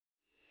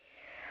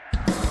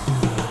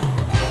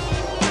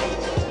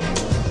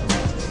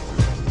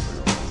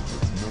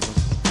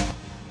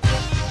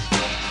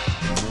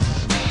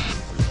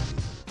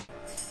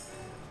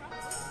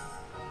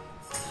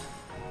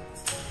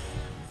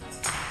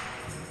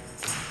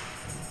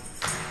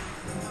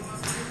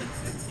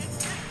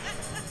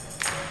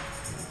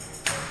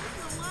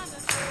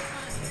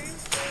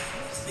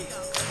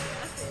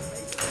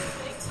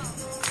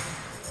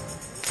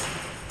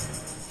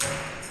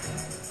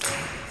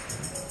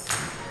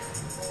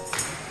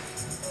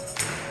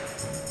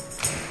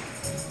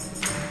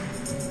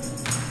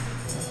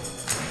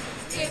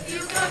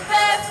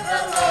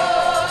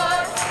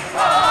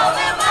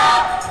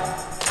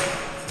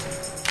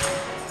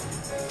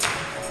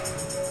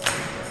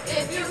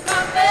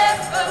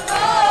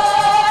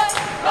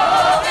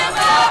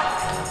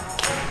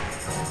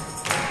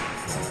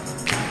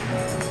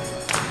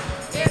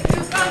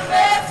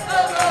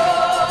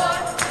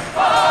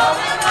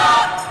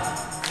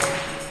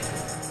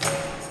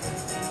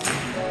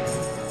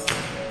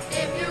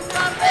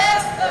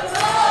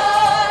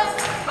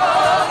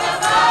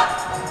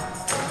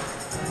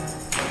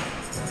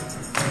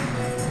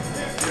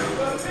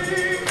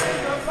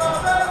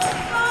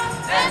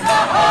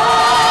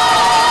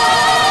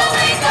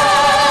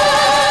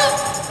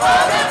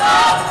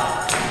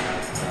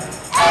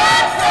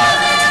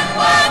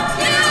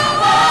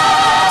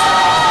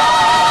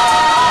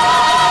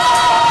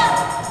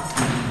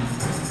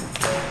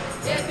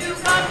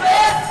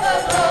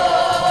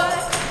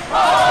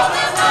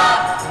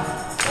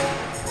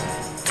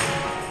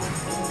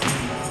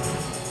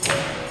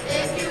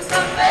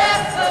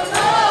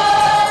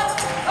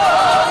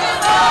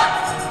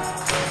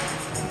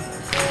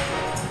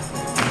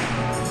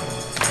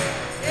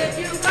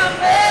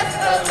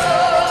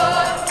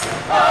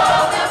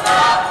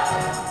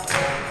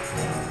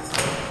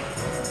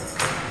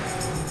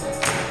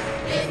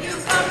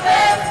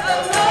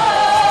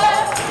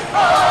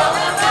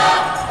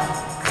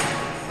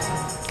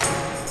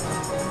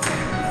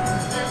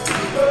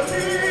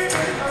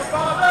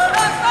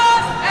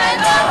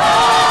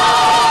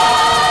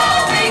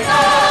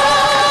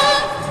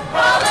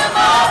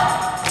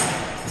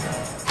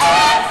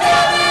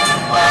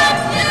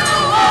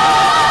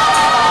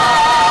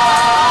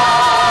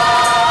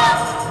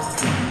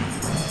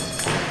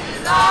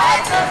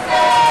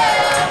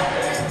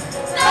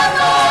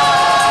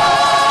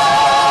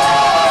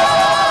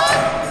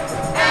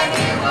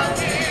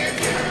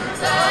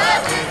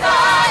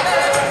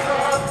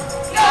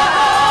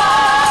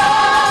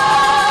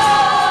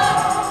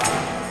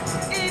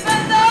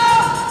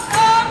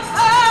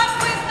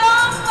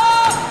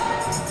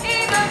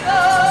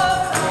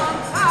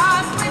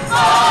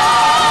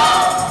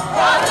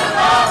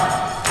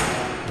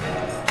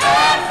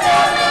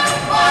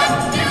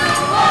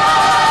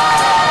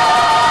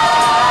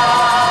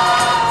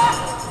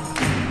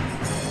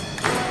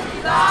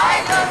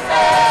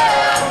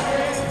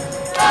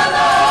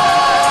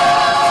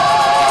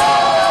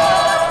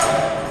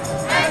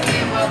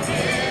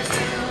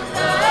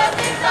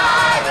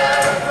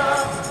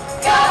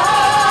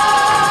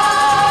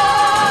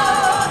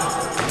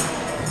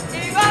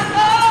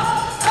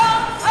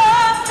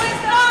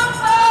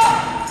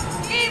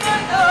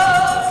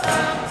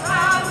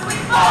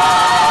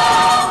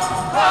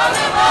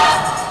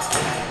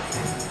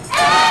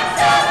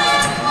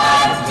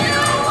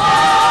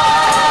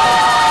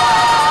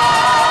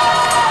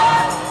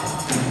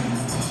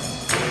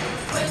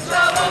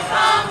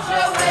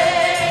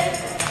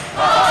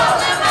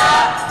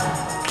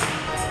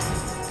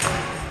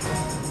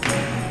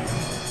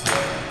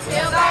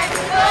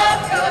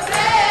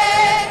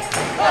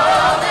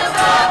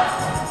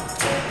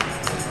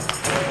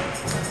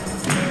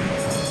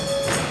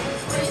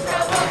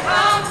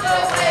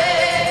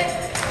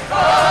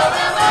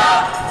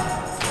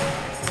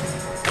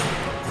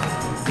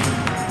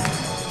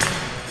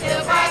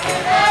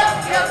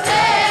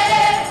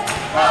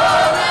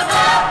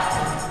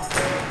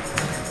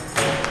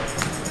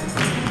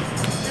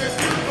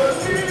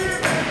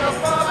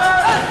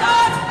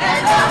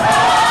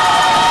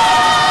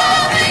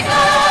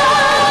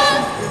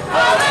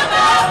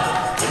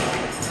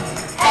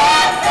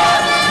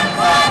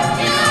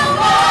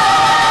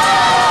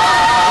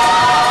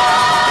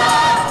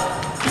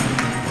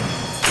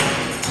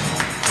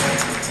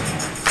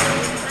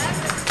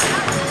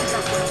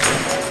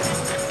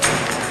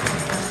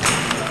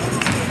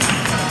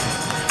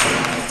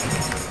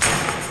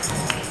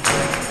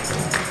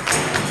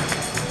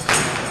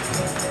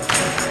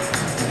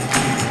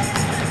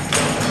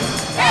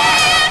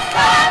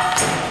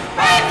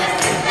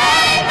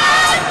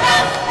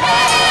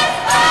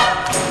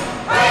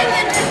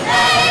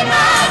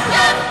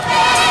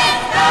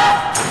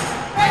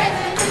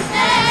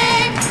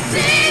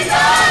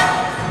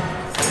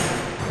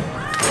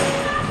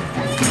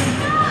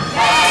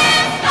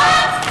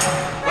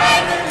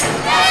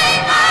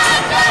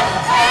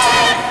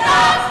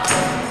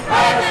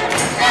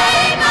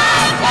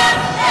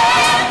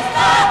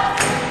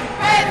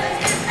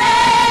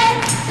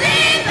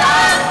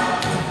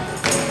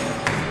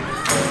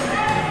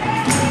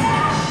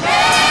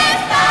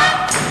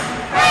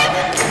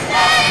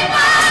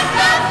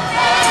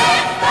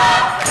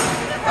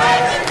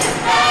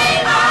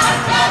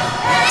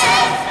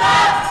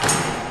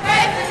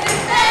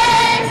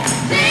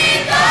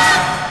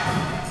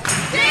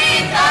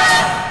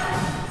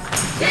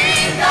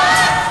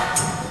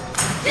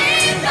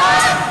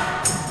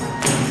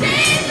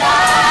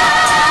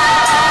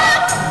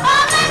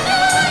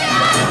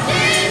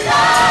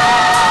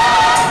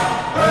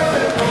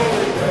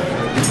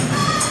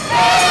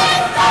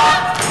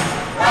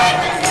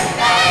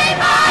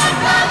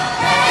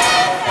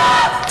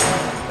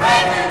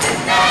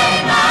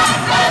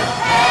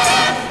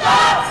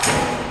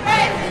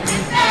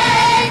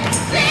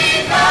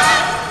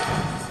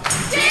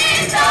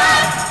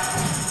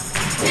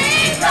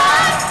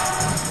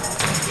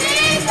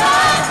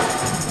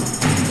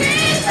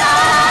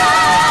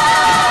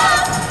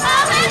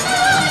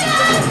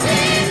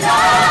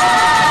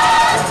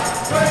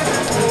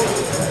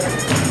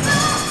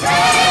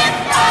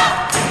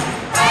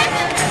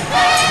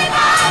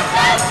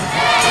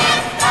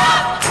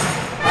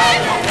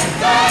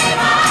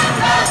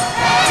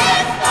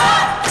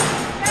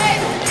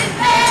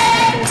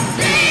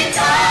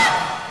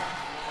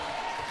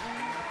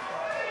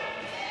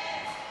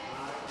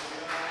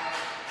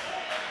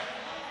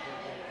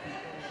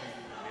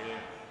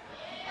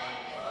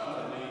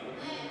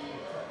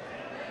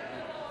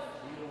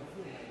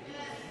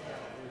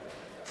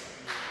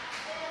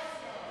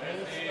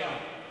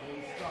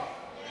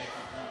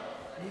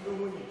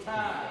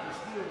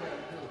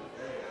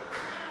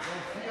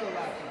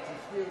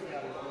still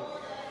got to do it.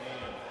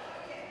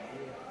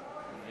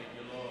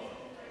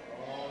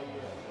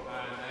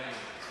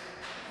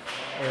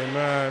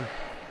 Amen.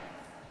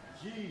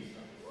 Jesus.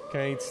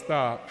 Can't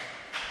stop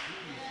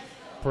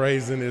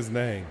praising his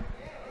name.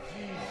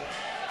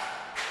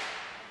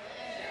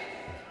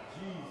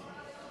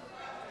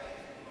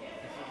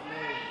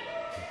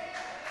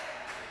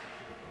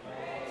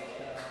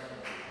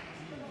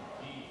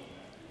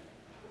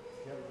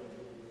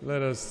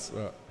 Let us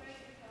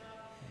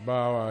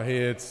bow our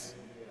heads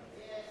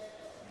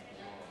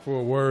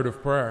for a word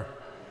of prayer.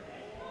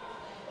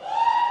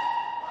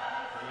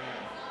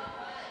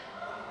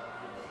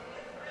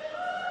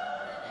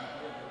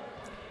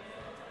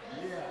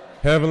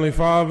 Heavenly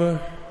Father,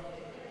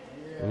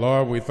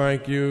 Lord, we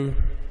thank you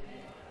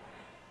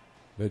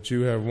that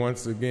you have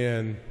once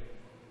again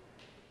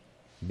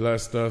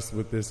blessed us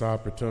with this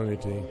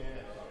opportunity,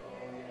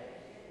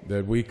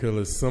 that we could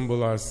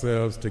assemble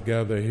ourselves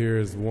together here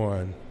as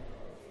one,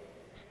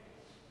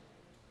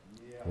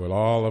 with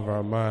all of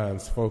our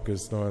minds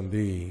focused on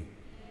thee,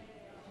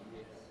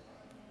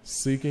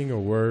 seeking a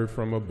word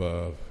from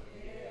above.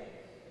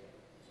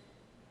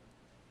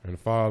 And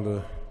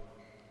Father,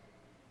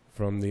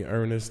 from the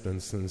earnest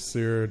and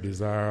sincere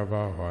desire of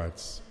our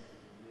hearts,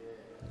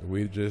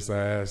 we just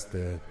ask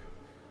that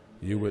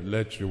you would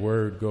let your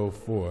word go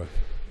forth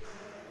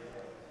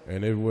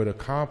and it would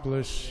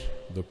accomplish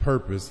the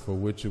purpose for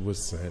which it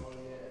was sent.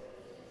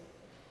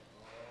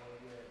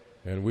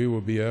 And we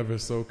will be ever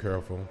so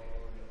careful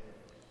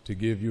to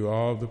give you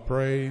all the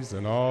praise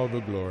and all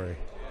the glory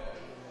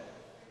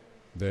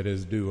that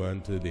is due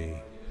unto thee.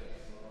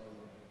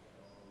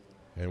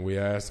 And we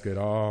ask it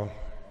all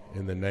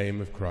in the name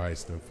of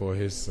Christ and for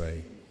his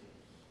sake.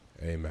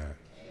 Amen.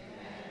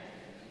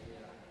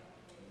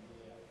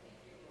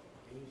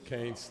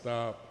 Can't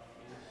stop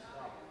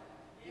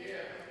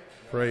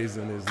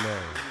praising his name.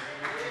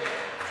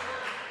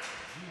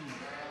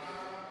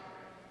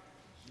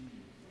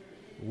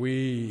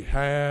 We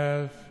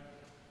have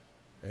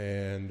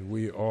and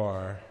we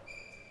are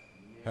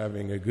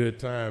having a good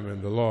time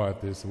in the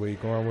Lord this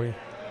week, aren't we?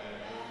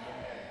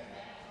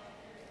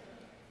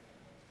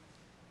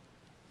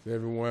 Has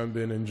everyone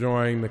been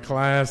enjoying the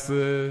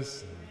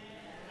classes?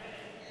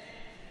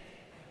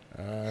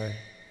 I've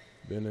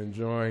been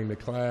enjoying the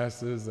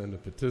classes and the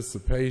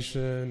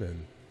participation,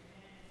 and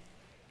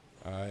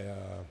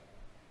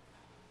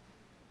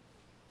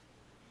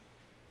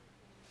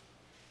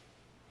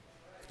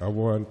I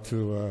want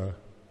to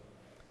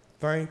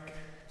thank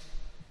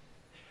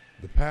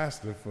the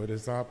pastor for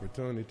this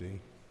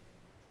opportunity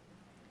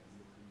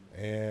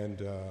and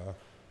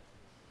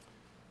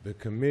the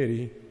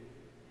committee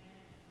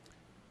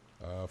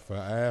for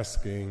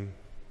asking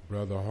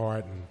Brother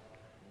Horton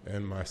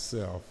and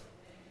myself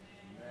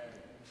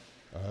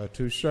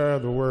to share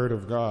the Word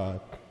of God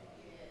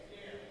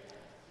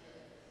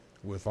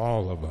with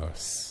all of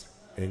us,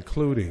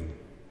 including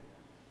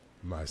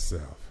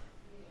myself.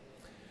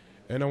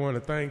 And I want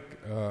to thank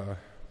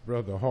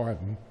Brother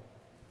Horton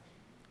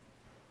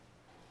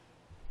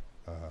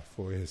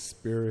for his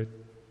spirit.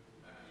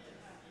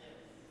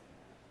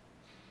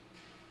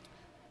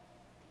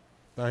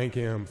 Thank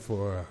him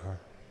for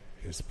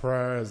his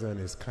prayers and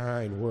his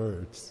kind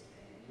words.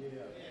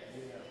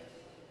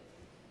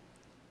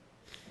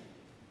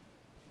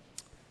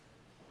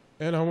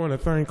 And I want to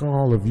thank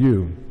all of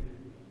you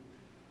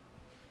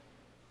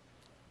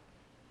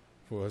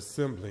for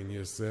assembling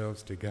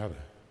yourselves together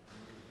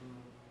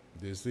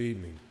this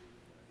evening.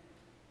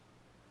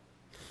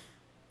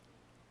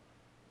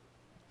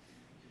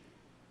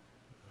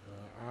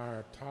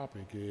 Our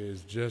topic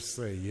is just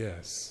say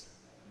yes.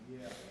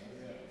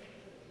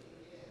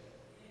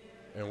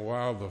 And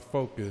while the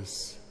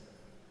focus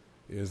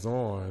is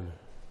on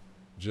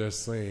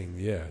just saying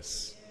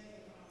yes,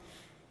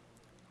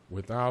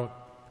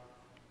 without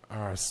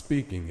our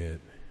speaking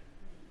it,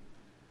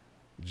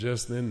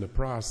 just in the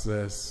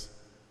process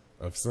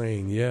of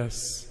saying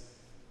yes,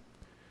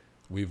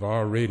 we've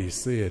already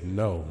said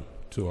no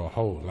to a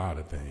whole lot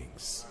of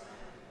things.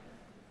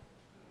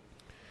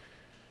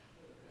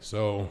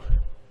 So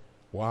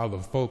while the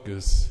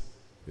focus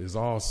is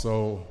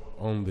also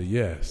on the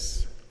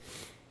yes,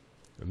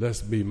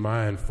 let's be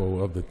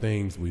mindful of the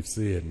things we've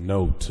said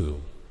no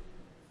to.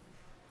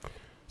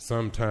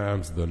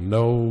 Sometimes the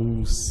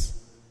no's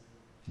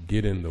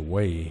get in the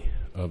way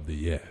of the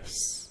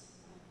yes.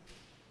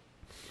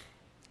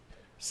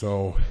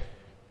 So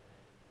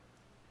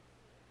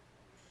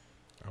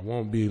I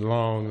won't be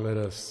long. Let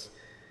us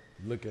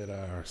look at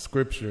our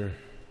scripture.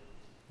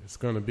 It's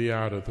going to be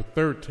out of the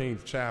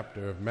 13th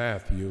chapter of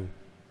Matthew.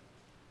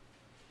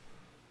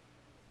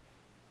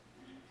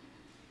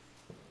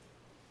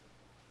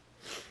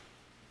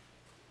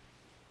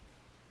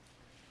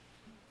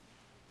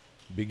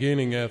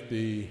 Beginning at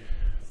the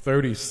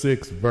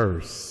 36th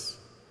verse.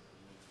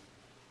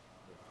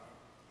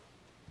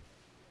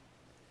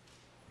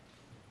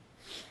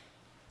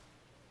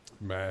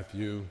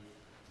 Matthew,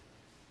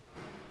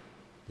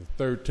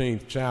 the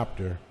 13th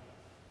chapter,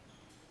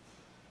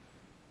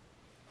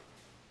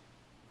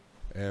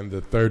 and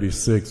the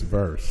 36th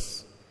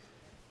verse.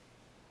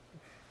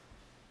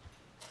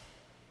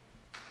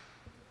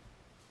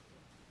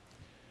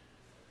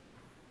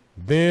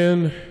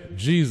 Then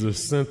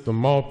Jesus sent the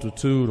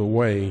multitude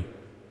away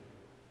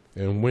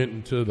and went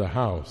into the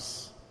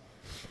house.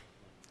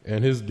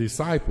 And his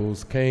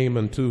disciples came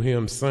unto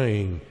him,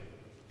 saying,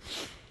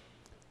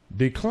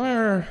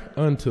 Declare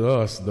unto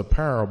us the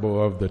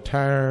parable of the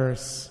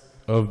tares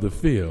of the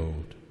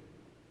field.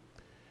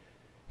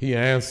 He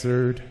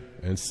answered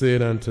and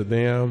said unto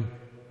them,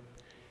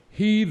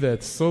 He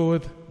that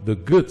soweth the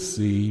good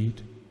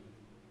seed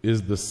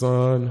is the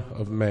Son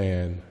of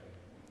Man.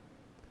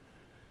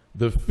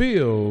 The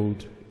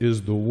field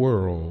is the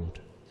world.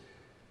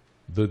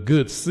 The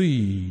good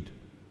seed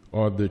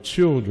are the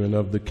children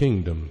of the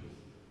kingdom.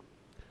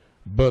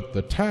 But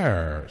the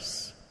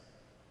tares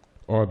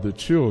are the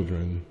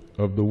children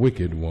of the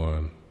wicked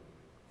one.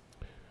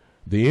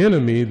 The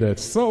enemy that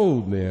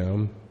sowed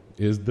them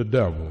is the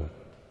devil.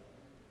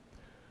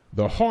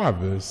 The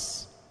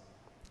harvest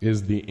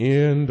is the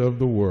end of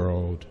the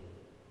world,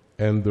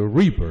 and the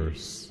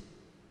reapers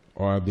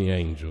are the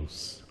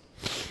angels.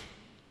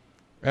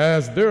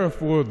 As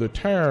therefore the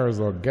tares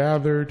are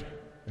gathered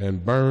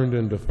and burned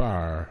in the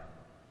fire,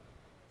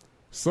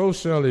 so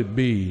shall it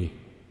be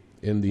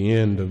in the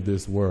end of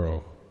this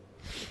world.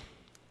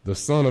 The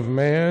Son of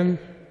Man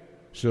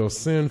shall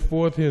send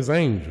forth his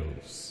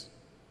angels,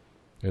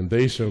 and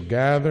they shall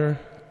gather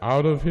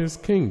out of his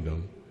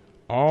kingdom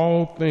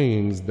all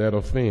things that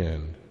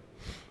offend,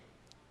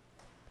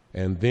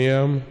 and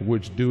them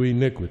which do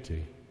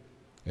iniquity,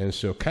 and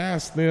shall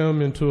cast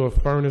them into a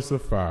furnace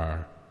of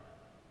fire.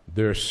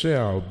 There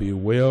shall be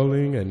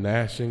wailing and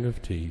gnashing of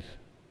teeth.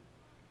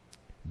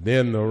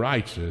 Then the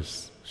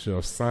righteous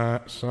shall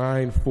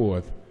shine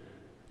forth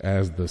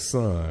as the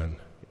sun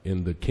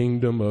in the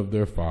kingdom of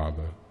their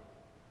Father.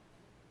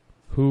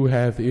 Who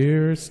hath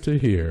ears to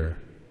hear,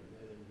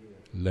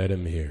 let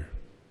him hear.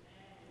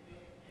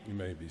 You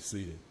may be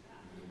seated.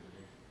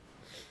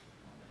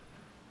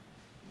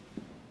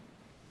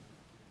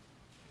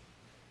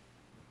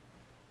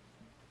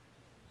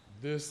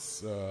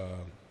 This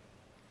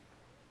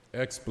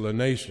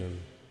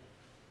explanation,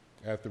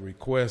 at the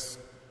request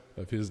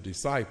of his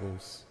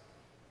disciples,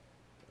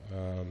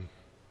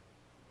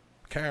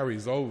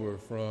 carries over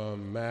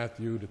from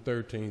Matthew, the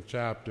 13th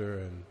chapter,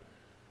 and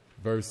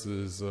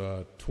verses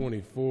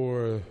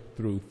 24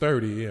 through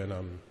 30, and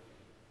I'm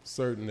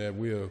certain that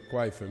we are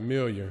quite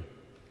familiar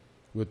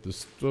with the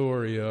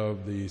story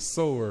of the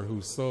sower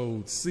who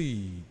sowed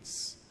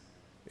seeds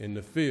in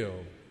the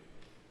field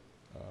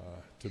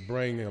to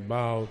bring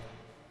about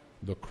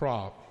the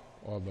crop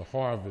or the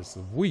harvest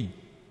of wheat.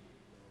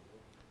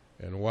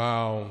 And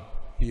while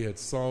he had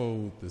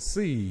sowed the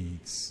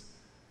seeds,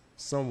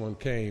 someone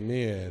came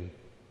in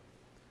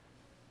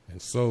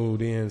and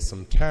sowed in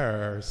some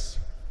tares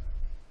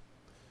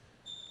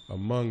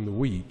among the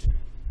wheat.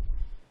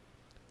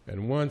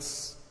 And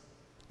once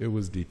it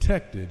was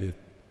detected, it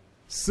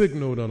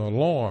signaled an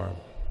alarm.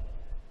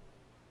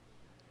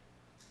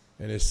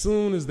 And as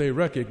soon as they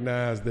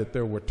recognized that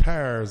there were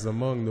tares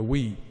among the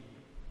wheat,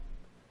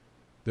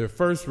 their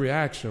first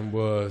reaction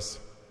was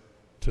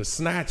to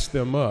snatch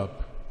them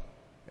up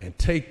and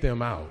take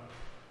them out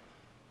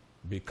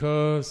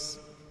because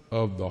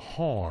of the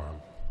harm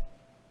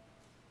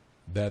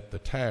that the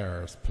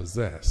tares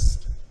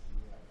possessed.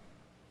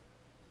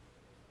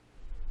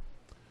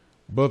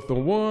 But the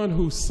one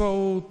who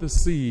sowed the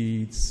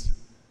seeds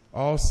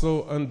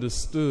also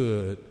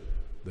understood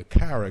the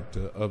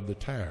character of the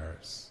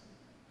tares.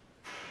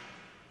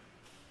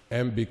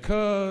 And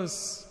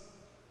because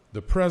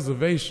the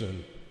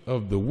preservation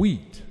of the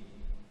wheat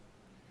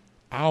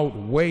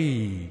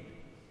outweighed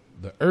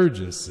the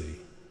urgency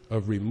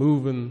of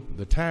removing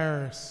the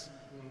tares,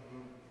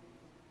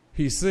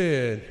 he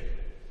said,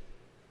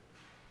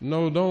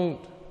 no,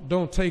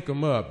 don't take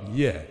them up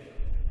yet,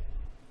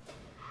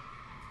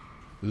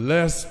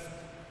 lest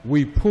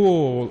we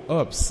pull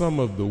up some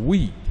of the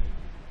wheat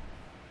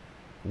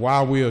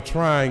while we are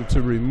trying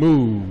to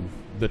remove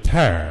the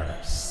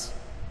tares.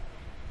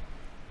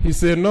 He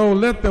said, no,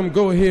 let them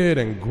go ahead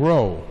and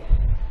grow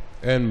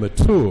and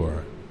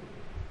mature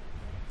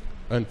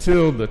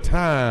until the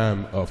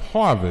time of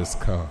harvest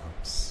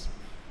comes.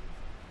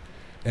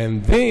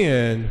 And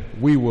then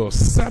we will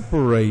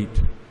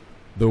separate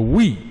the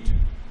wheat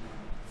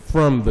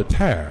from the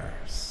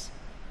tares.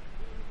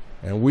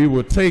 And we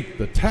will take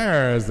the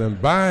tares and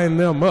bind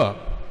them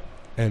up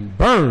and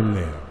burn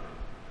them.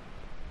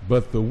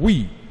 But the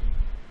wheat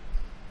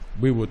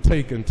we will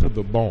take into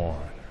the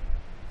barn.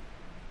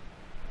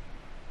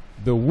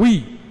 The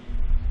wheat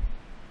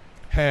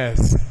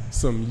has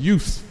some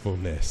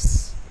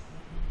usefulness,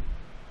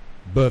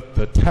 but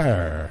the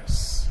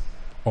tares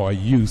are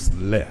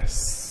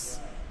useless.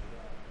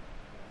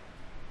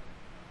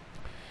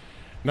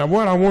 Now,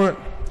 what I want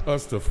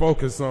us to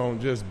focus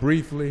on just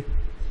briefly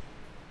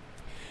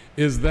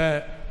is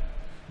that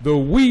the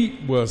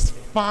wheat was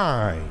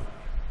fine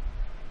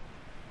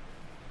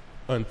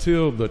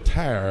until the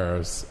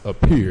tares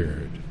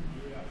appeared.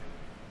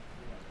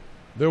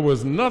 There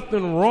was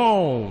nothing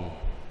wrong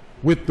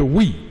with the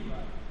wheat.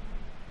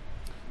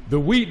 The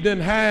wheat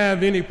didn't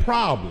have any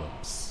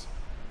problems.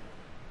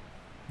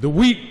 The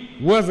wheat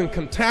wasn't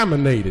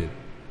contaminated.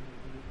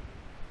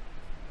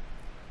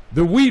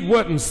 The wheat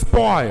wasn't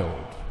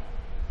spoiled.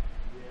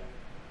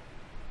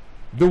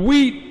 The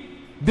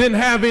wheat didn't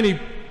have any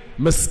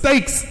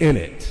mistakes in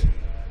it.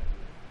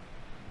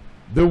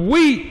 The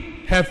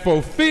wheat had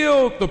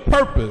fulfilled the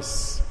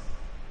purpose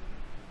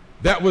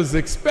that was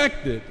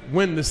expected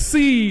when the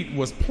seed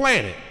was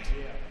planted.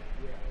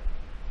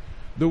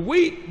 The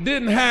wheat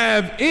didn't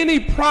have any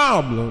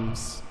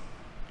problems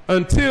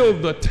until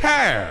the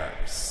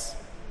tares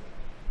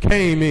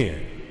came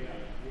in.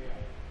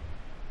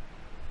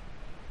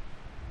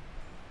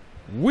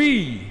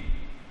 We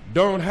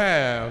don't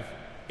have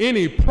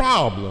any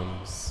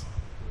problems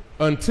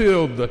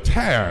until the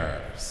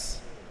tares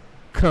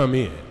come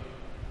in.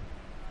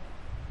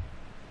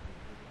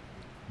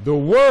 The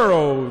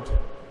world,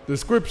 the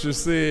scripture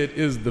said,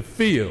 is the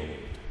field.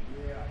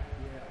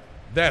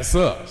 That's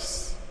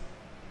us.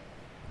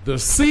 The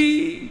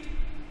seed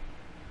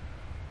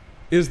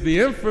is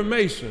the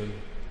information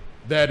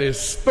that is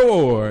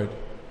stored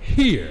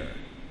here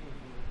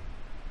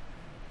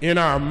in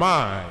our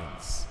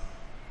minds,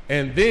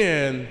 and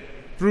then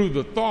through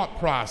the thought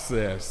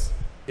process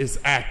is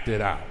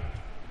acted out.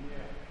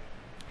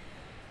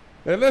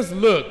 Now let's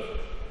look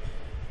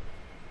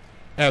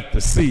at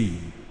the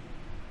seed.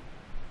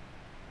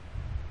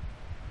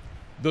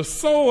 The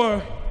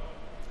sower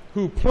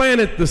who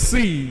planted the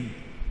seed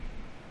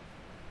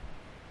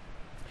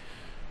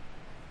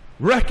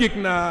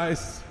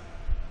recognized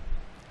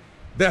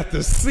that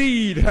the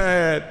seed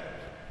had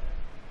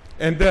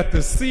and that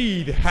the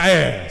seed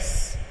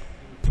has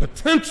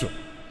potential.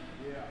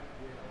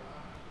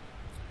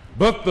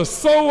 But the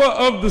sower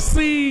of the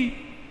seed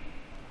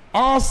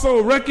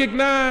also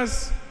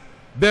recognized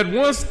that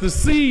once the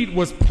seed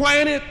was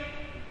planted,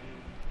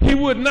 he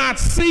would not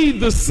see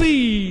the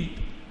seed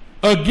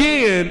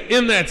again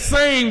in that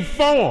same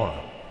form.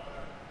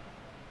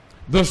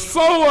 The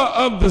sower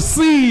of the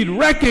seed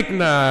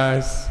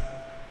recognized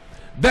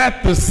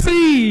that the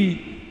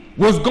seed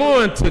was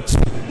going to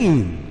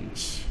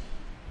change,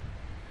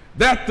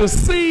 that the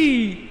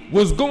seed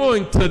was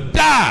going to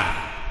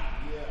die,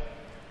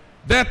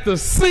 that the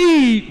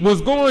seed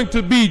was going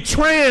to be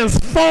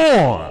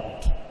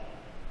transformed,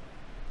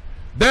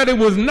 that it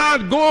was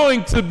not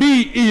going to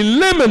be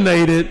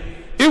eliminated,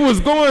 it was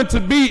going to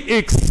be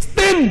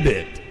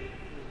extended,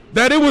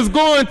 that it was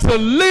going to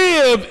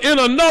live in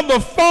another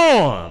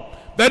form,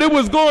 that it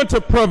was going to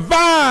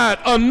provide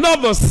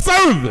another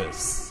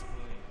service.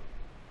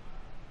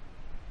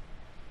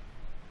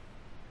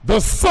 The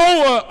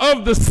sower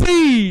of the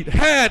seed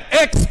had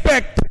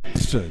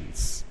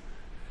expectations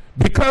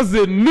because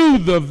it knew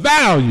the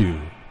value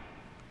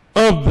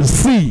of the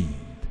seed.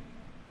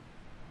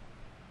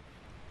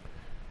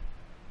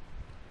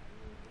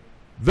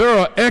 There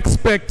are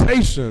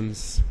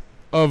expectations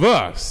of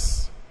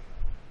us,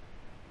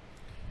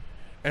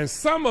 and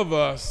some of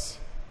us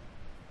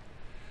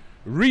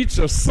reach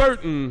a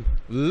certain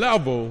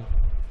level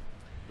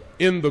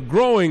in the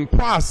growing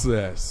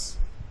process,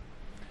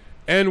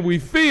 and we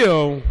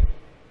feel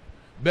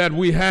that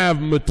we have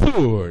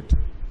matured.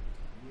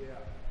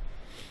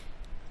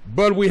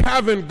 But we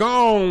haven't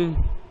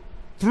gone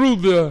through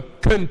the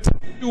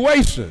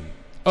continuation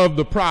of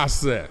the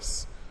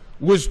process,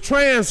 which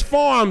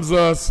transforms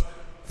us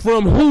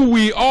from who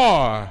we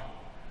are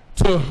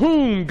to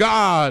whom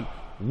God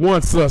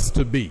wants us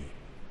to be.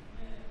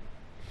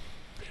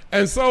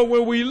 And so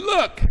when we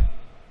look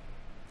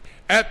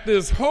at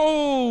this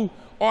whole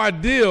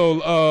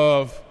ordeal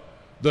of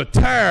the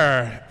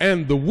tare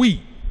and the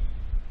wheat,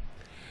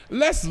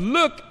 let's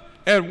look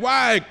at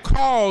why it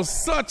caused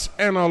such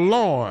an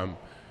alarm.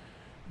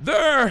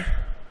 During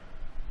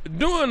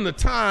the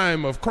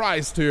time of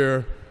Christ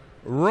here,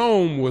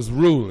 Rome was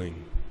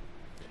ruling.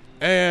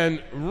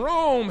 And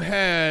Rome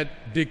had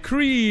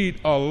decreed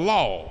a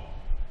law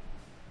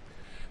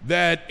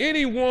that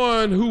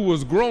anyone who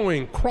was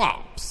growing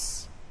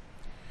crops,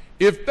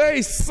 if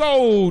they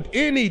sowed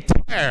any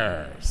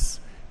tares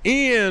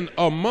in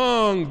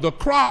among the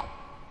crop,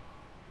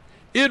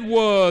 it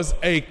was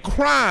a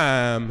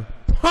crime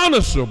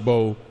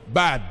punishable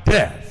by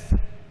death.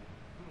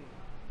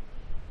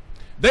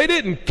 They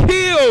didn't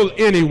kill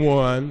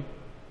anyone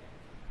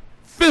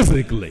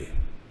physically,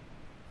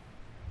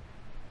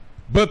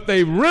 but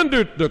they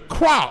rendered the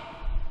crop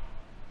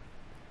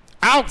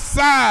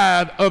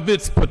outside of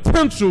its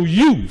potential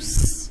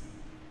use.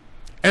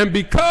 And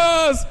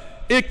because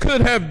it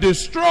could have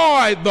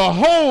destroyed the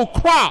whole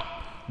crop,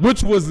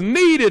 which was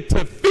needed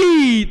to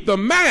feed the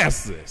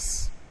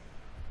masses,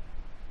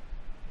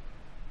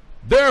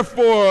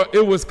 therefore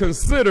it was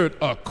considered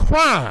a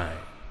crime.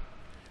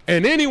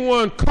 And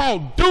anyone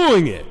caught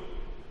doing it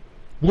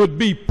would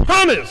be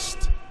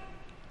punished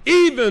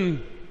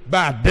even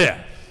by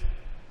death.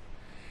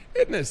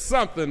 Isn't it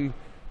something?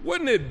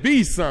 Wouldn't it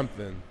be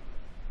something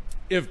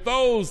if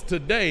those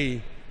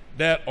today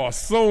that are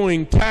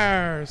sowing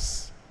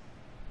tares,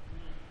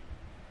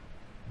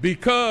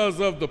 because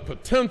of the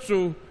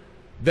potential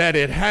that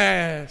it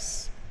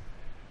has,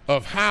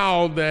 of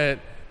how that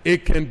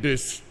it can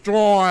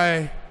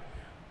destroy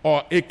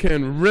or it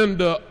can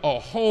render a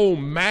whole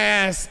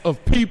mass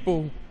of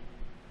people.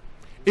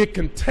 It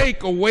can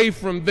take away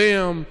from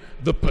them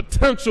the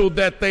potential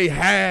that they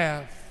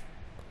have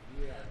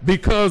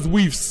because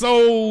we've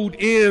sowed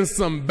in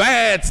some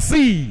bad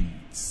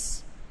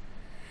seeds.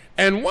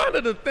 And one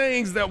of the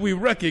things that we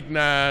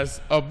recognize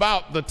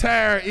about the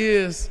tare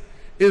is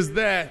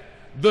that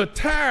the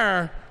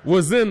tare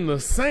was in the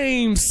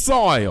same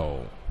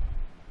soil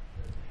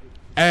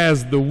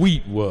as the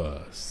wheat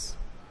was.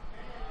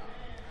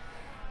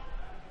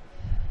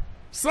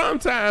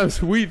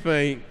 Sometimes we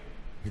think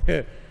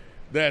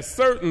that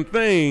certain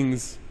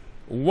things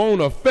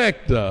won't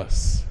affect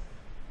us,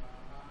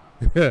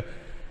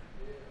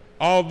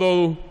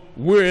 although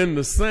we're in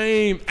the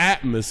same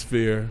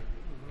atmosphere,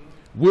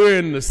 we're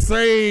in the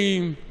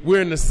same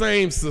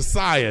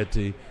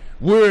society,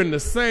 we're in the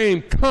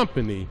same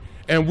company,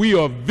 and we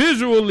are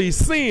visually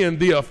seeing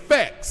the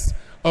effects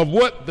of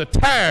what the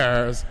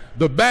tares,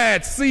 the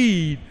bad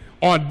seed,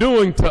 are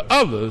doing to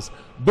others,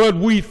 but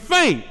we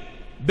think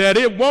that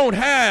it won't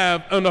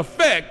have an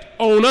effect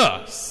on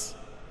us.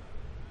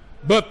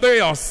 But they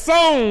are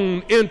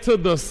sown into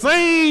the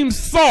same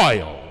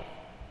soil,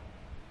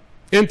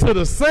 into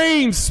the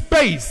same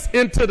space,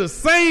 into the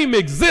same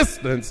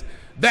existence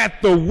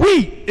that the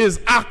wheat is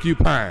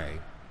occupying.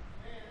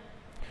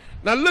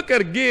 Now look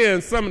at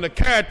again some of the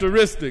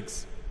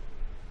characteristics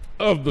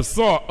of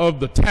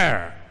the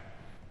tare.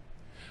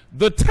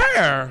 The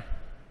tare,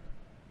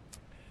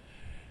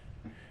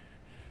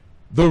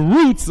 the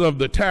roots of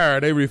the tare,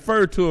 they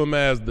refer to them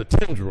as the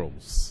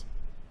tendrils.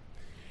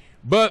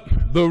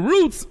 But the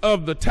roots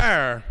of the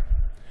tare,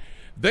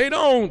 they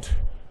don't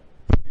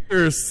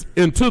pierce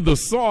into the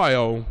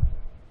soil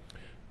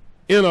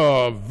in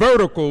a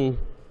vertical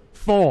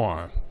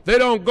form. They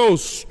don't go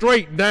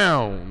straight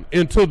down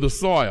into the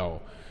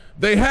soil.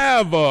 They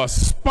have a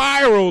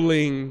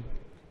spiraling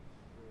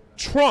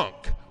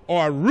trunk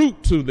or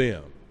root to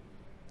them.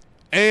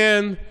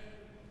 And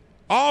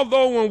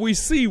although when we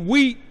see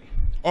wheat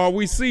or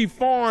we see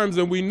farms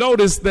and we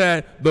notice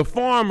that the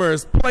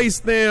farmers place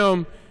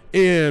them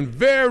in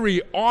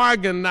very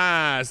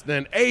organized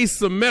and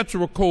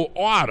asymmetrical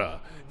order,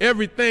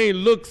 everything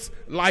looks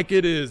like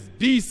it is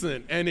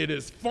decent and it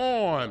is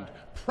formed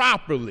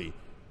properly.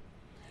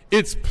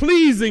 It's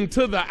pleasing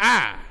to the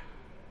eye.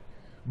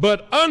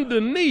 But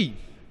underneath,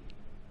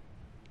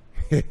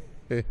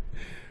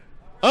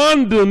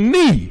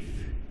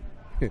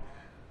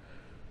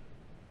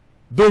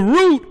 the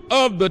root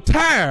of the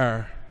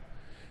tare,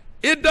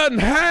 it doesn't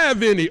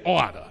have any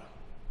order.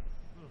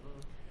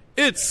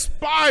 It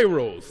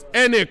spirals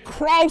and it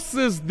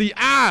crosses the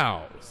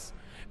aisles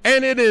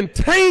and it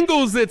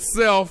entangles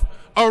itself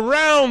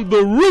around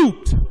the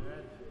root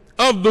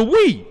of the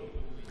wheat.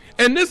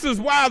 And this is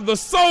why the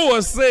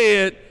sower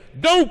said,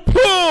 don't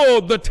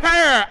pull the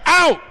tare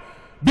out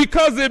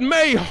because it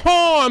may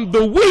harm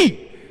the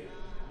wheat,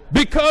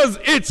 because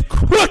it's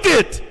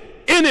crooked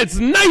in its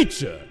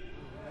nature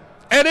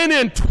and it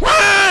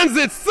entwines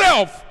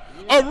itself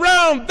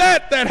around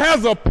that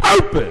has a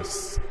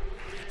purpose.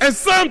 And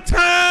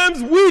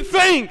sometimes we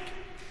think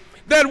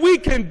that we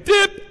can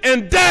dip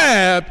and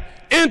dab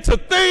into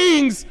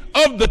things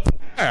of the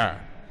tare,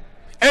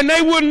 and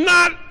they will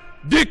not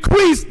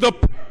decrease the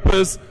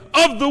purpose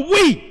of the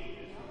wheat.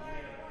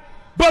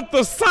 But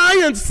the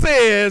science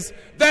says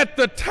that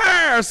the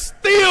tare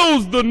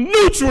steals the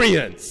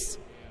nutrients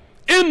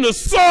in the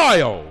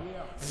soil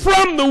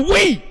from the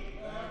wheat,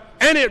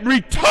 and it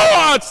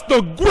retards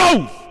the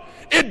growth.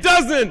 It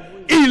doesn't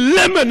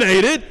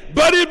eliminate it,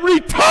 but it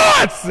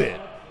retards it.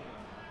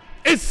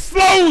 It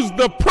slows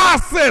the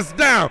process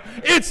down.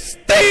 It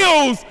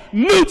steals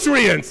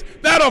nutrients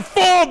that are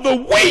for the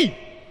wheat.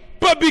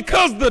 But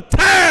because the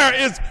tare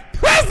is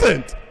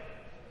present,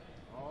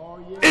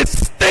 it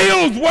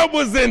steals what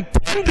was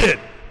intended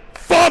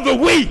for the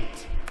wheat.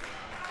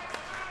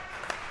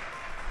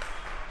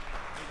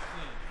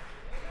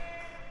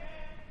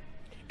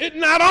 It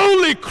not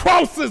only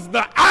crosses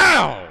the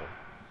aisle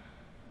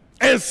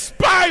and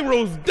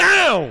spirals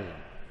down,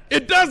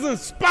 it doesn't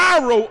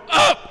spiral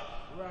up.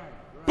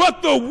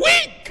 But the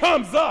wheat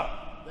comes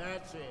up.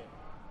 That's it.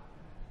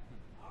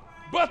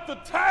 But the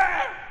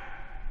tare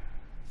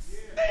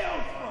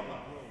steals from us.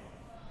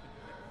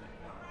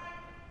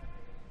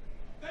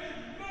 They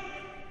look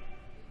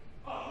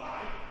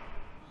alike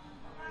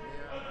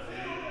until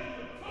they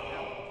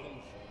mature.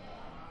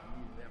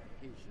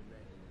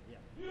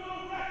 You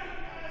don't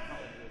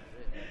recognize it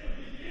in the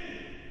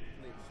beginning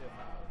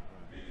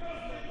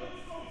because they look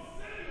so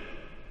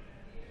similar.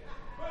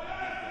 But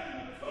as they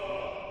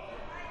mature,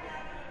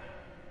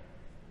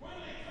 when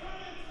they come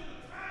into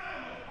the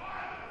time of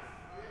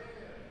harvest,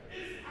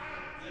 it's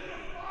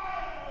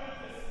identifiable and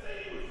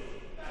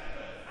distinguishable that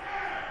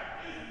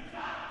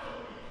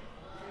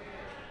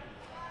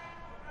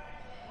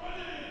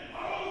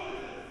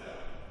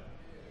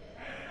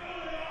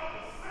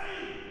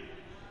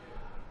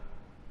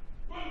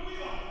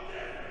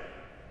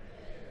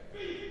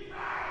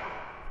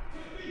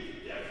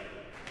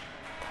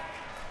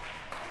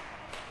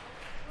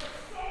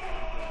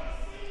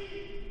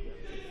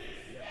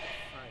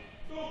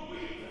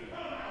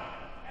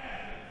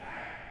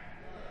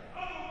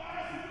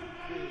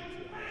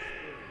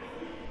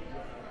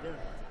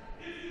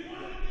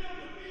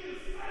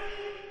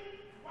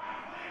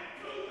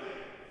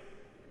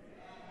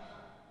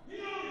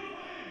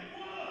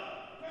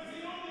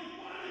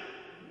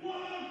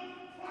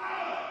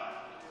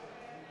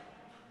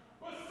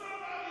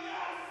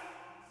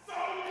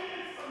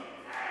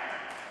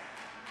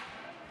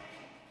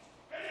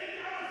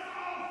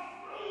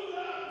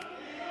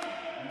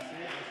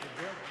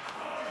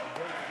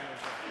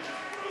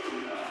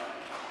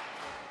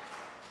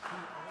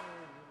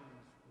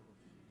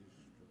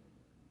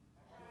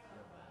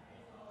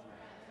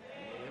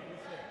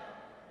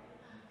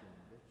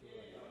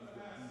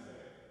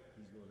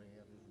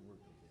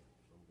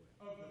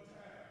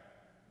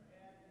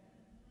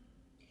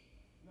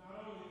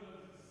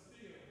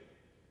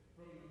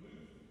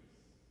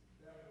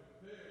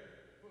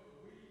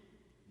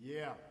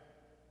Yeah.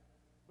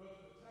 But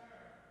the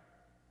tire,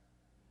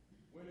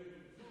 when it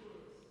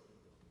matures,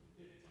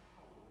 it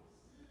towers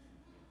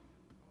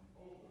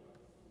over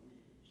the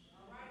wheat.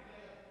 All right,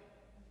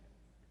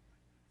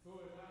 so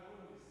it not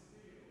only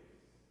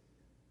steals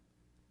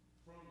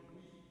from the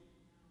wheat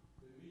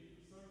beneath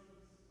the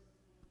surface,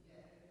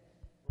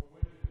 but when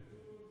it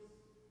matures,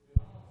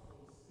 it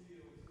also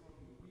steals from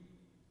the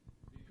wheat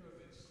because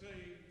it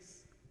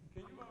shades.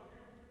 Can you all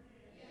hear me?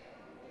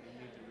 He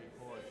need to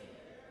record you.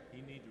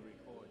 He need to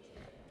record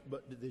you.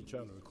 But they're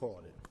trying to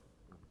record it.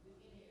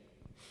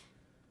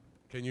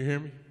 Can you hear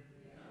me?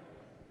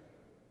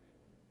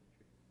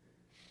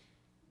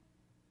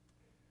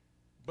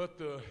 But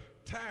the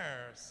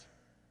tares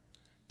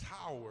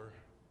tower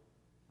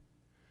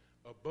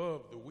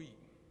above the wheat,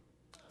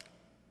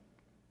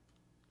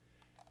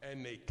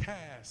 and they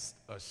cast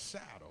a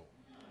shadow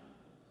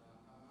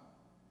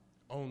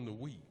on the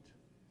wheat,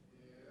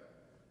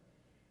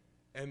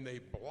 and they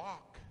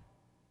block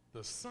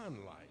the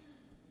sunlight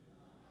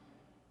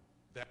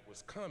that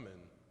was coming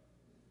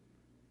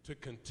to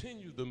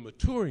continue the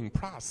maturing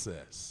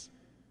process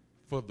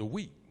for the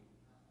wheat.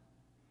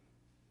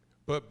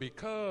 But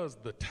because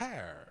the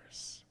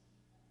tares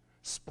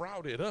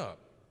sprouted up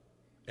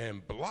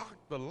and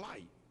blocked the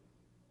light,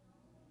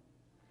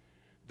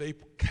 they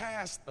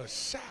cast a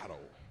shadow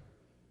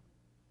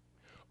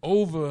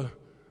over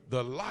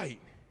the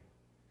light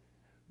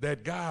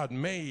that God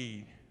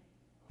made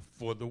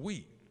for the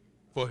wheat,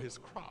 for his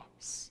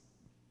crops.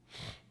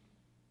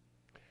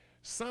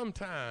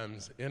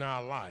 Sometimes in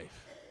our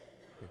life,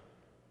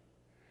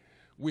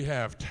 we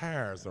have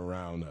tares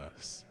around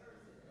us.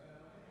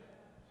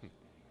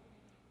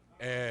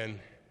 And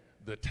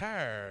the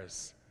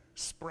tares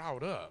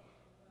sprout up.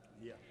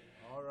 Yeah.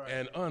 All right.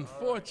 And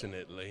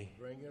unfortunately,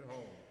 Bring it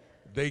home.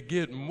 they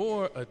get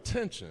more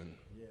attention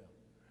Yeah.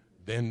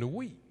 than the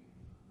wheat.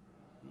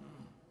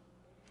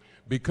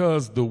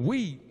 Because the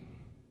wheat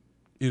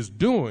is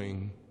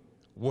doing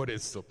what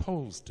it's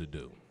supposed to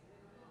do.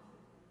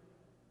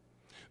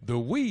 The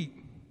wheat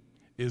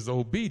is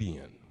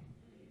obedient.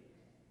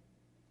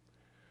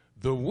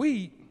 The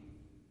wheat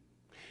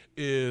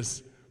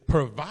is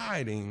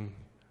providing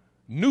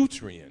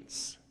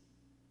nutrients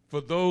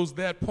for those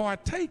that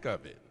partake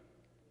of it.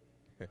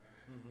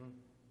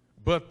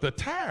 But the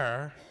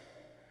tare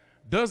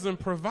doesn't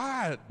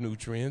provide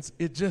nutrients,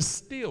 it just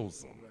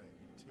steals them.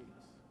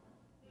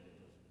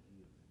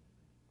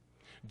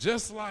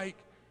 Just like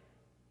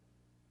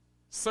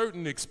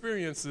certain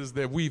experiences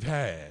that we've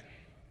had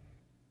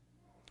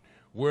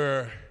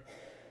where,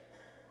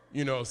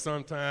 you know,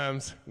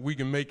 sometimes we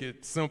can make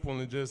it simple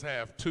and just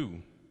have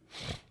two.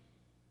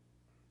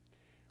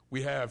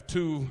 We have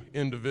two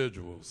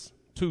individuals,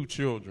 two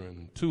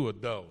children, two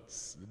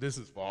adults. This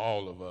is for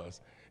all of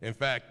us. In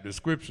fact, the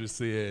scripture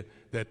said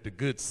that the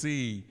good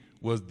seed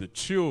was the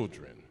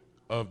children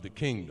of the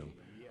kingdom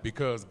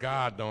because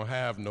God don't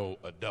have no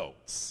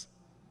adults.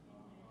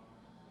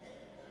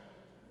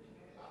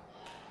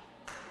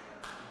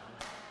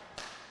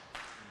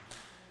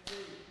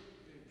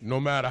 No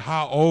matter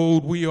how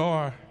old we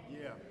are,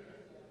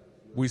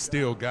 we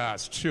still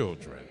God's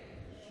children.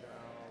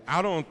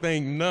 I don't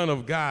think none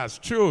of God's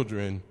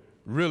children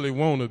really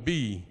want to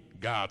be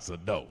God's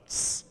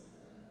adults.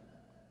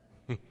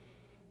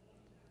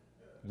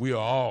 We are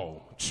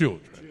all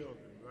children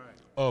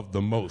of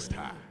the Most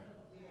High.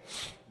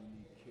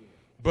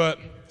 But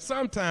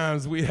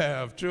sometimes we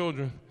have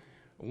children,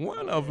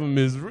 one of them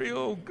is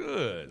real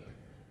good,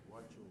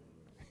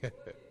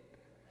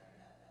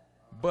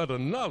 but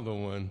another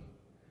one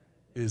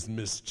is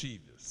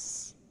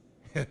mischievous.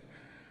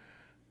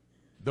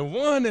 The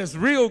one that's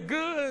real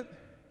good,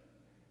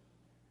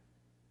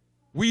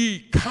 we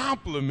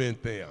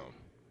compliment them.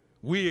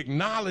 We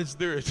acknowledge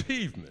their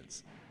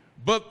achievements.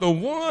 But the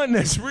one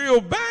that's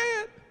real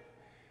bad,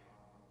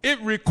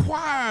 it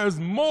requires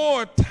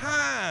more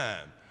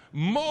time,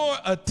 more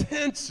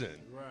attention.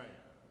 Right.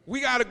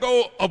 We got to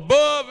go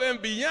above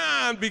and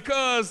beyond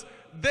because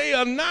they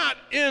are not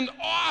in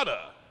order.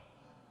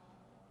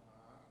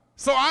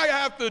 So I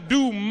have to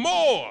do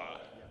more.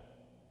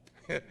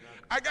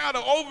 I got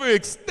to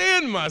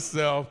overextend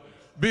myself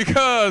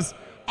because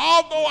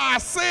although I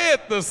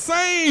said the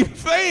same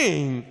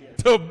thing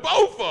to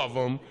both of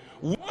them,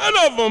 one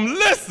of them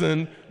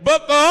listened,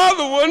 but the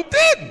other one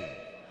didn't.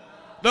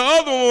 The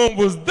other one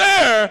was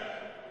there,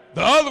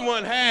 the other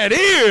one had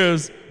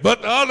ears,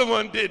 but the other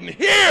one didn't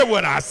hear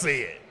what I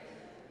said.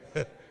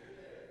 Yep,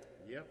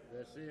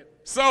 that's it.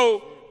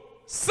 So,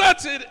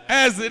 such it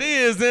as it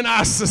is in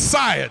our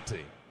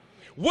society,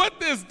 what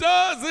this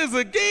does is,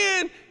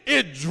 again,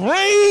 it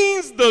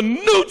drains the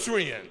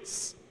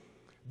nutrients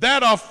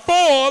that are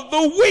for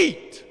the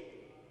wheat.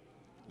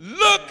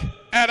 Look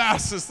at our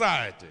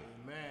society.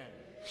 Amen.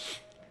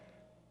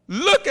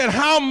 Look at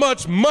how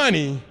much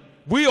money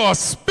we are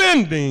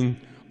spending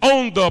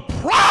on the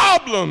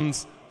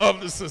problems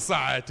of the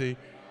society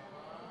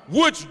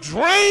which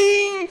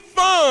drain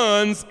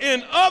funds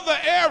in other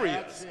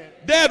areas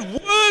that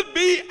would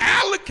be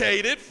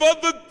allocated for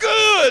the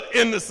good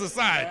in the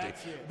society.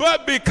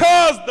 But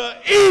because the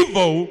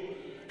evil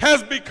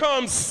has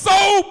become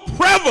so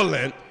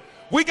prevalent,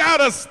 we got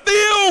to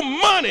steal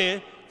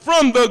money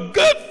from the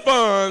good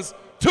funds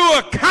to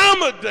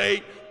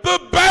accommodate the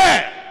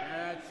bad.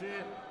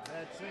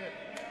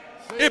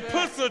 It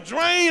puts a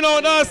drain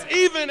on us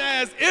even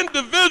as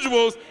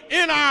individuals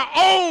in our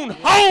own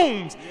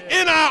homes,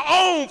 in our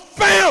own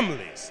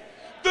families.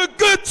 The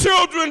good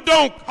children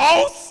don't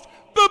cost,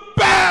 the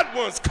bad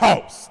ones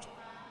cost.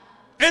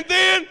 And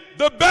then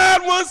the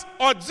bad ones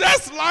are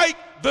just like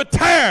the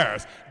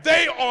tares.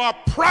 They are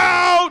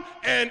proud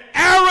and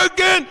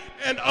arrogant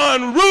and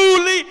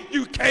unruly.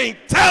 You can't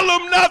tell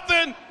them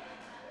nothing,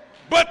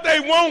 but they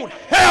won't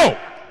help.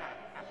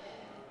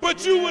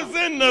 But you was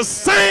in the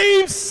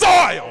same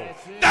soil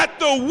that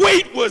the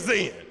wheat was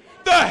in.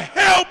 The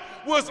help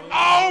was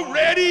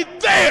already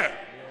there.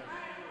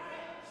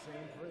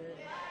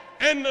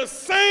 And the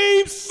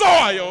same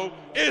soil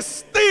is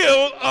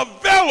still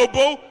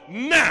available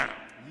now.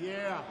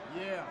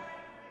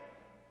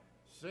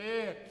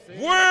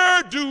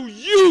 Where do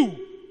you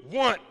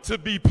want to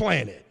be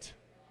planted?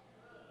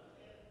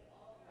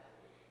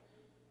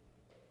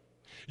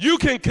 You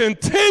can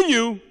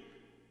continue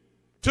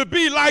to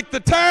be like the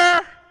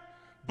tare,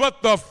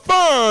 but the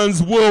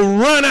funds will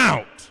run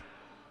out.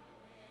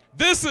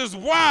 This is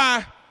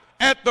why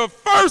at the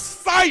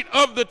first sight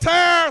of the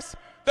tares,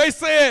 they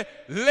said,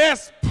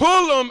 let's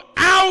pull them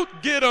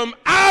out, get them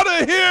out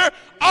of here.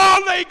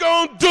 All they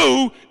gonna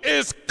do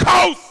is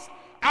cost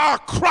our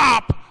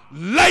crop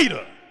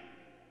later.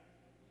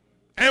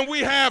 And we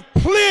have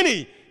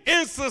plenty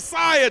in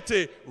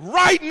society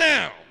right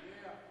now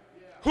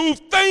who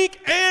think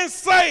and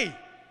say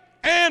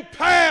and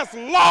pass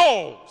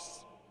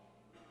laws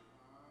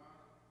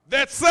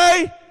that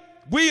say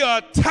we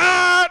are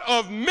tired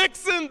of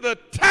mixing the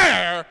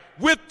tare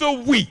with the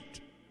wheat.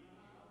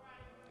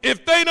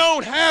 If they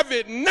don't have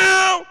it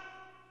now,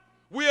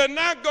 we are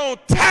not going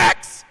to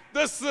tax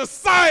the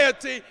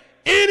society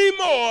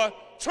anymore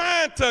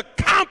trying to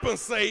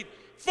compensate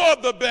for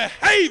the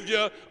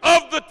behavior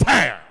of the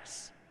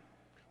tares.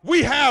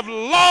 We have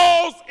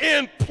laws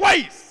in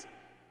place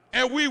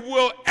and we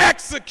will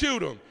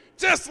execute them.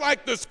 Just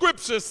like the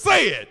scripture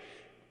said,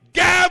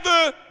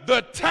 gather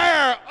the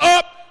tare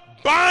up,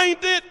 bind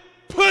it,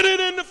 put it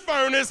in the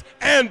furnace,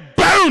 and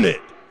burn it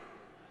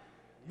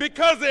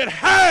because it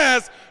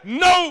has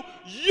no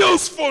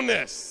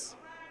usefulness.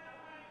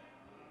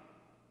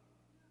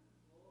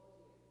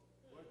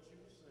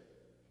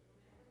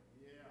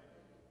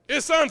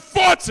 It's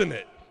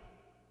unfortunate.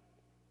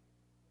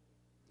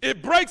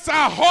 It breaks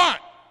our heart.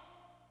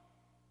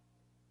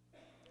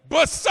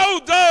 But so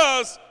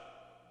does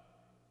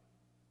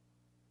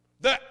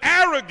the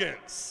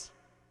arrogance,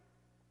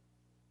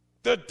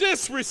 the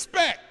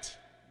disrespect,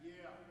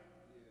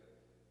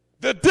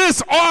 the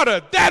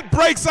disorder. That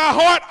breaks our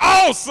heart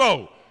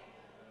also.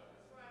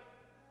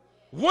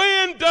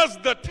 When does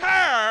the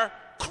tare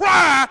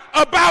cry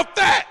about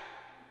that?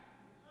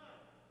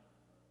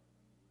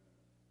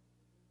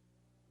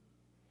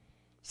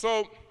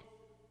 So,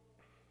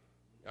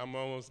 I'm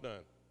almost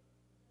done.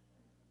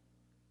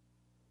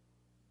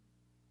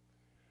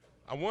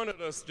 I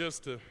wanted us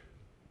just to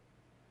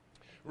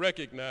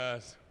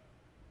recognize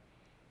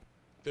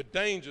the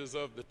dangers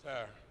of the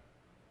tare.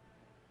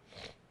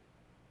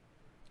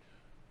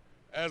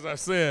 As I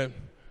said,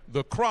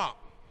 the crop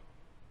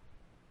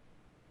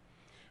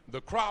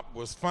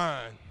was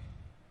fine.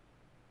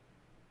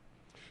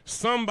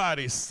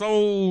 Somebody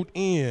sold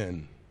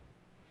in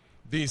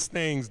these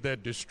things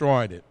that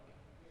destroyed it.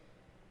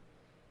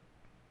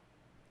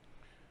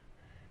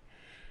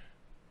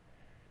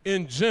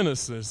 In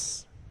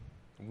Genesis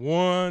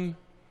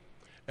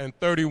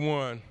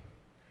 1:31,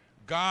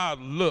 God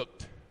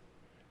looked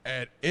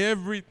at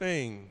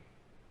everything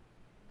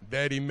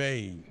that he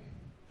made.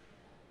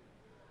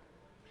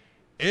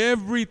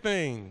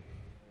 Everything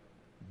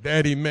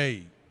that he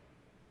made.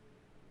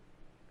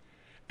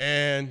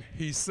 And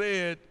he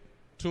said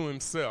to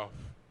himself,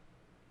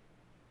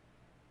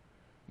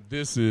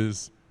 this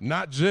is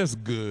not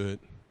just good.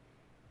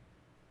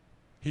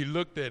 He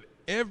looked at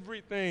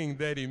everything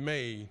that he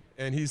made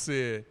and he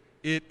said,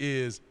 it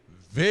is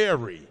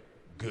very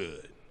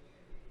good.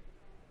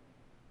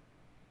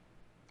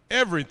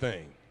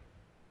 Everything.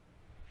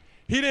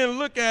 He didn't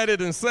look at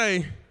it and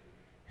say,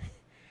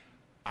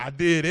 I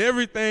did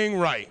everything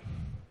right.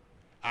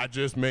 I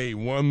just made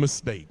one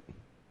mistake.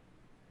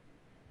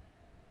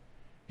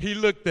 He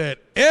looked at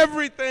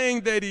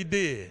everything that he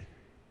did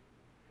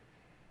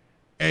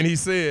and he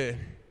said,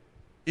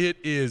 it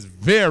is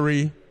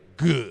very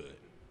good.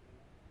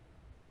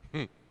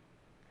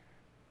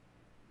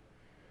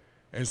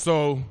 And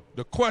so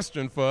the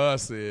question for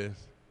us is,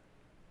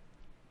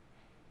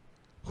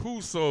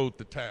 who sowed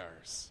the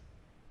tares?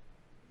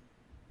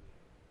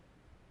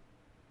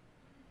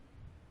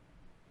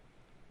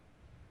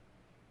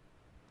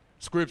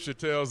 Scripture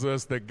tells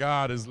us that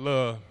God is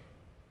love.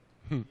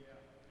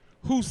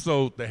 Who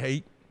sowed the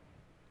hate?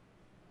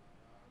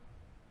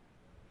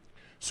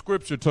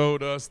 Scripture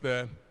told us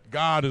that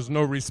God is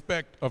no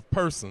respect of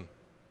person.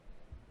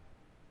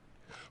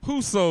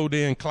 Who sowed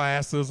in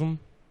classism,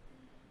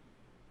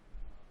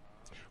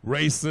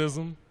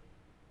 racism,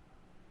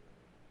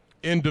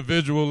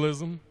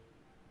 individualism?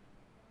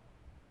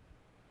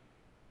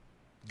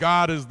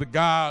 God is the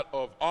God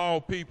of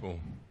all people.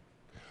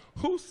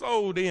 Who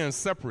sowed in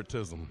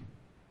separatism?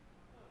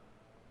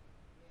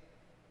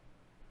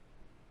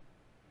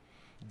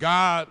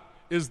 God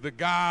is the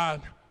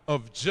God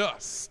of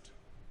just.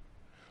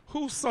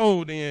 Who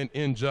sowed in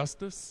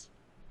injustice?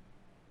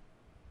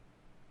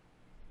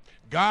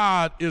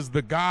 God is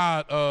the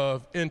God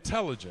of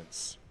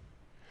intelligence.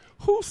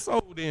 Who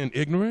sowed in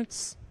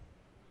ignorance?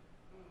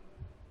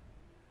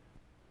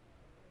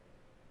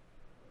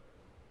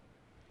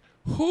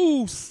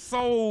 Who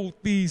sowed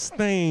these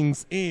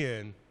things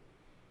in,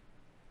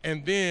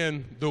 and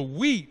then the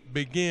wheat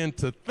began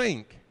to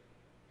think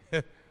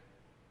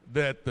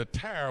that the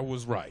tare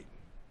was right?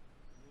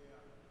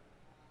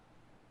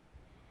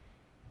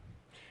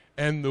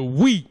 And the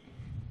wheat,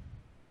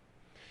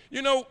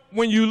 you know,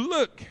 when you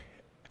look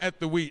at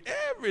the wheat,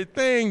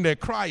 everything that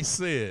Christ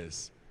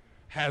says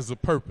has a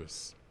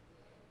purpose.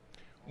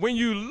 When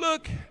you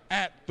look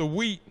at the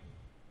wheat,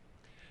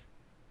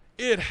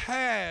 it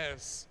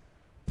has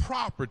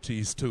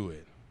properties to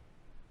it.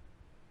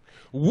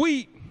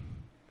 Wheat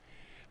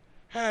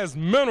has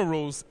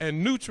minerals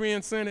and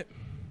nutrients in it.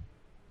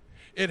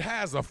 It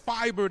has a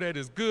fiber that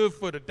is good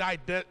for the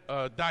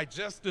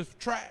digestive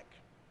tract.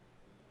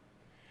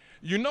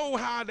 You know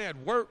how that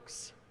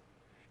works?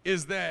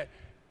 Is that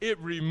it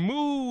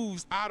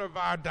removes out of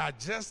our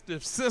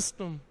digestive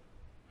system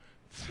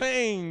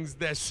things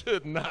that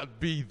should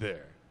not be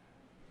there.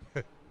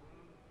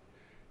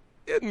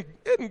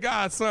 Isn't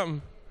God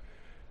something?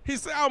 He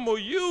said, I'm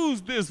going to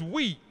use this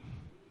wheat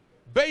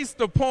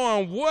based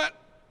upon what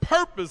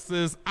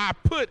purposes I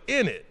put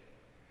in it.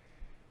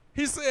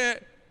 He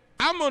said,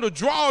 I'm going to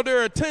draw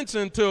their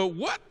attention to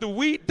what the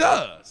wheat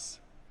does.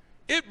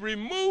 It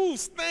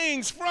removes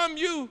things from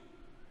you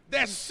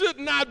that should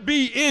not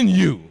be in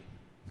you.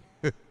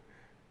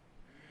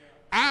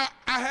 I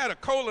had a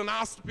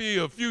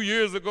colonoscopy a few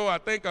years ago. I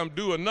think I'm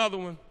due another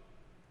one.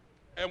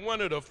 And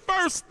one of the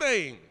first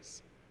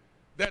things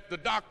that the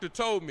doctor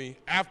told me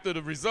after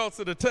the results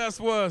of the test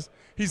was,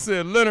 he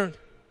said, Leonard,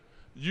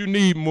 you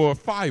need more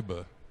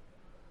fiber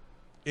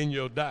in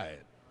your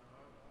diet.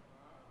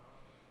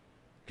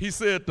 He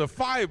said the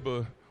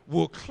fiber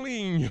will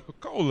clean your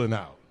colon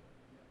out.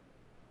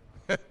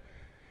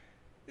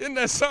 Isn't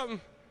that something?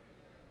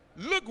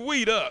 Look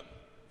wheat up.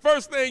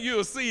 First thing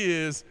you'll see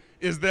is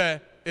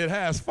that it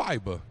has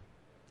fiber.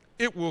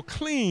 It will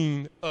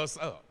clean us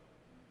up.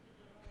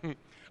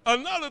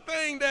 Another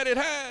thing that it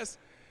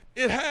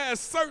has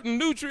certain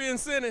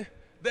nutrients in it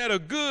that are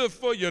good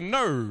for your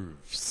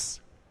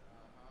nerves.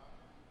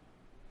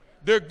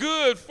 They're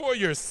good for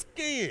your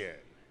skin.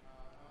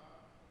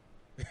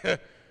 They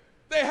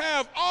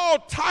have all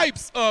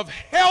types of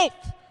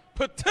health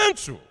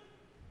potential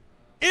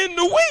in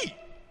the wheat.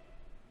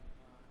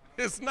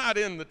 It's not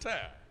in the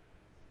tare.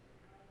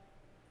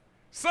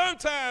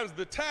 Sometimes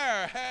the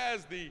tare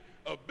has the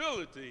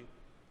ability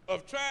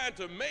of trying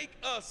to make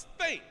us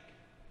think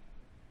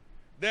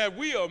that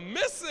we are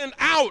missing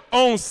out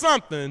on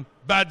something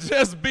by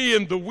just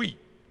being the wheat.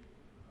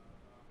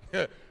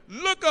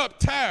 Look up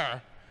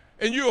tare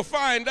and you'll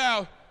find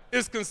out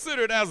it's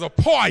considered as a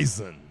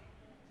poison.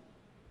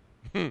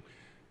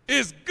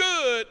 It's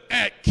good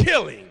at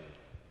killing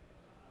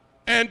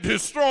and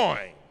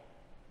destroying,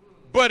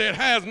 but it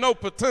has no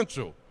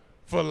potential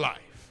for life.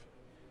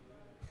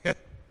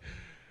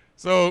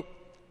 So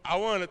I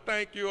want to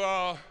thank you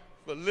all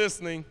for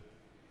listening.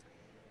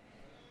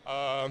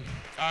 I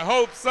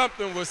hope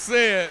something was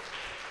said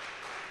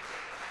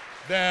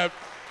that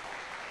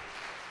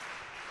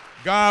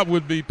God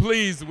would be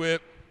pleased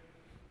with.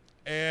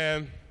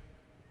 And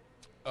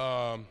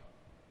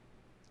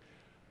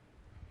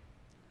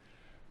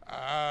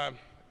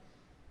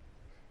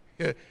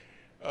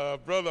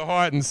Brother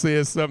Harden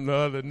said something the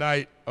other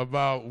night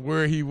about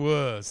where he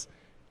was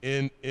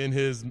in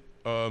his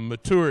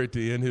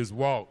maturity, in his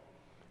walk.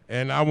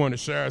 And I want to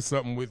share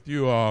something with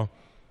you all.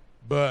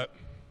 But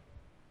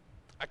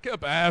I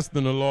kept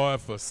asking the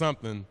Lord for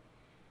something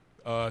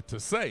to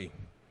say.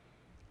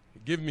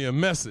 Give me a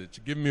message.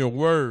 Give me a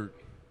word.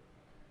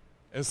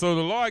 And so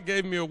the Lord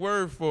gave me a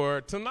word for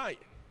tonight.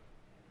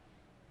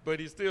 But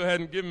he still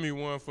hadn't given me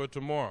one for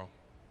tomorrow.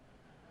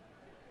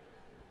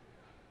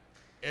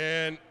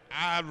 And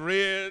I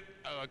read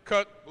a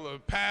couple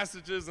of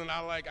passages, and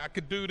I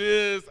could do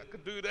this, I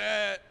could do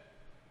that.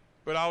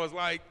 But I was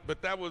like,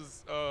 but that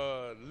was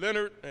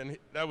Leonard, and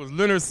that was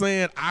Leonard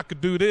saying I could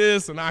do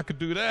this and I could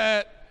do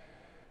that.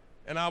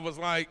 And I was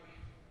like,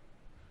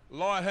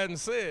 Lord hadn't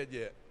said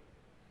yet.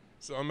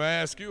 So I'm going to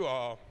ask you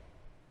all,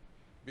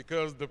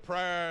 because the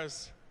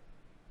prayers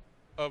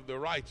of the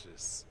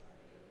righteous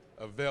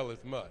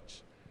availeth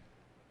much.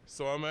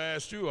 So I'm going to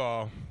ask you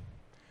all,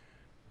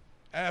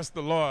 ask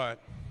the Lord,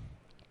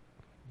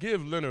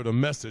 give Leonard a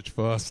message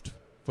for us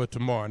for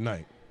tomorrow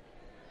night.